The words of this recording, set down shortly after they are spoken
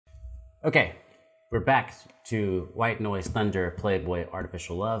Okay, we're back to White Noise, Thunder, Playboy,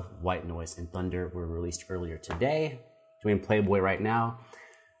 Artificial Love. White Noise and Thunder were released earlier today. Doing Playboy right now.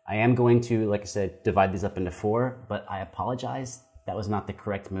 I am going to, like I said, divide these up into 4, but I apologize. That was not the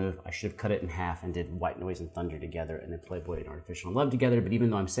correct move. I should have cut it in half and did White Noise and Thunder together and then Playboy and Artificial Love together. But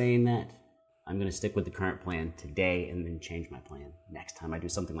even though I'm saying that, I'm going to stick with the current plan today and then change my plan next time I do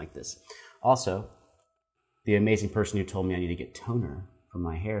something like this. Also, the amazing person who told me I need to get toner for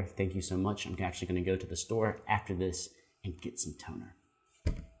my hair, thank you so much. I'm actually going to go to the store after this and get some toner.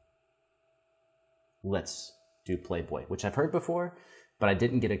 Let's do Playboy, which I've heard before, but I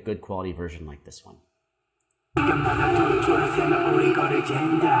didn't get a good quality version like this one. Hey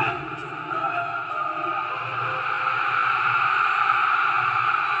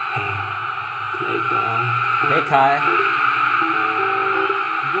Kai.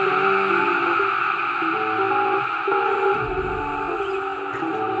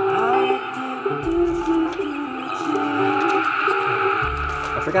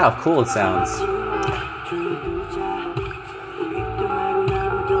 I forgot how cool it sounds.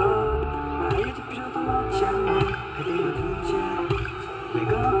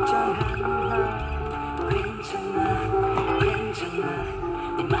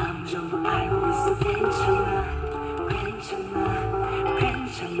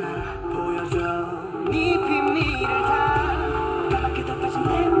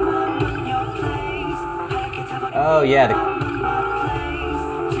 Oh yeah,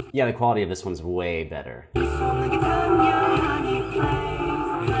 the quality of this one's way better.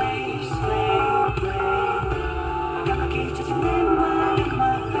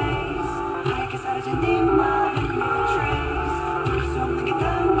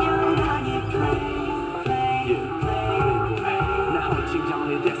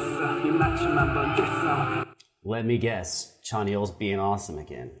 Let me guess, Chanyeol's being awesome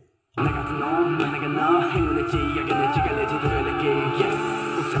again.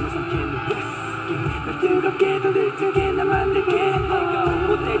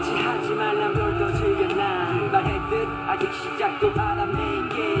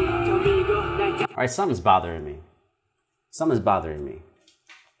 Alright, something's bothering me. Something's bothering me.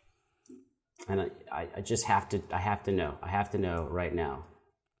 And I just have to know right now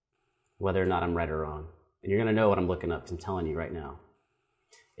whether or not I'm right or wrong. And you're gonna know what I'm looking up, 'cause I'm telling you right now.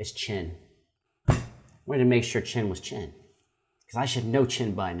 It's Chin. I wanted to make sure Chin was Chin, because I should know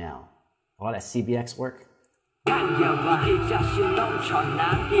Chin by now. All that CBX work.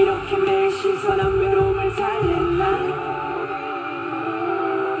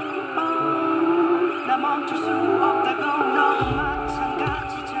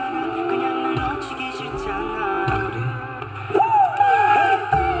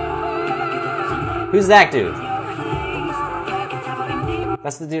 Who's that dude?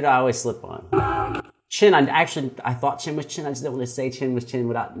 That's the dude I always slip on. Chin, I thought Chin was Chin. I just didn't want to say Chin was Chin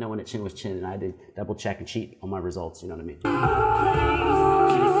without knowing that Chin was Chin. And I did double check and cheat on my results, you know what I mean?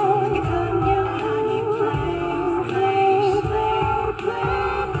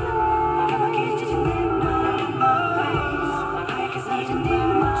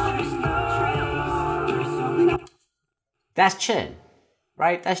 That's Chin,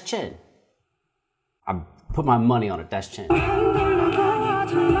 right? That's Chin. I put my money on it, that's Chin.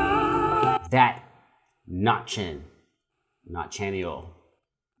 That, not Chin. Not Chanyeol.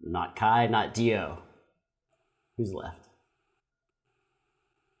 Not Kai, not Dio. Who's left?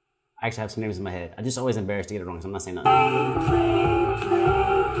 I actually have some names in my head. I'm just always embarrassed to get it wrong, so I'm not saying nothing.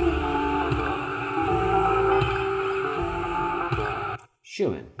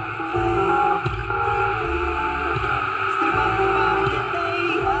 Schumann.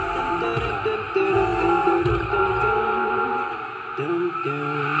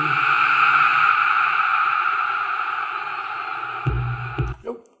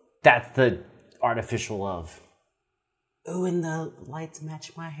 That's the Artificial Love. Ooh, and the lights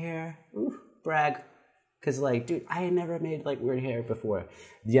match my hair. Ooh, brag. Cause like, dude, I had never made like weird hair before.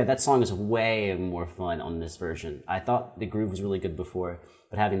 Yeah, that song is way more fun on this version. I thought the groove was really good before,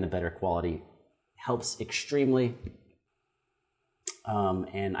 but having the better quality helps extremely.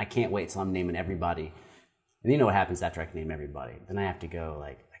 And I can't wait till I'm naming everybody. And you know what happens after I can name everybody? Then I have to go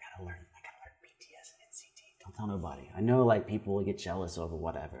like, I gotta learn BTS and NCT. Don't tell nobody. I know like people will get jealous over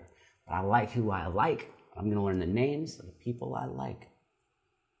whatever, but I like who I like. I'm gonna learn the names of the people I like.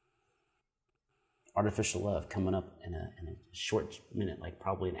 Artificial Love coming up in a short minute, like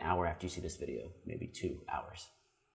probably an hour after you see this video, maybe 2 hours.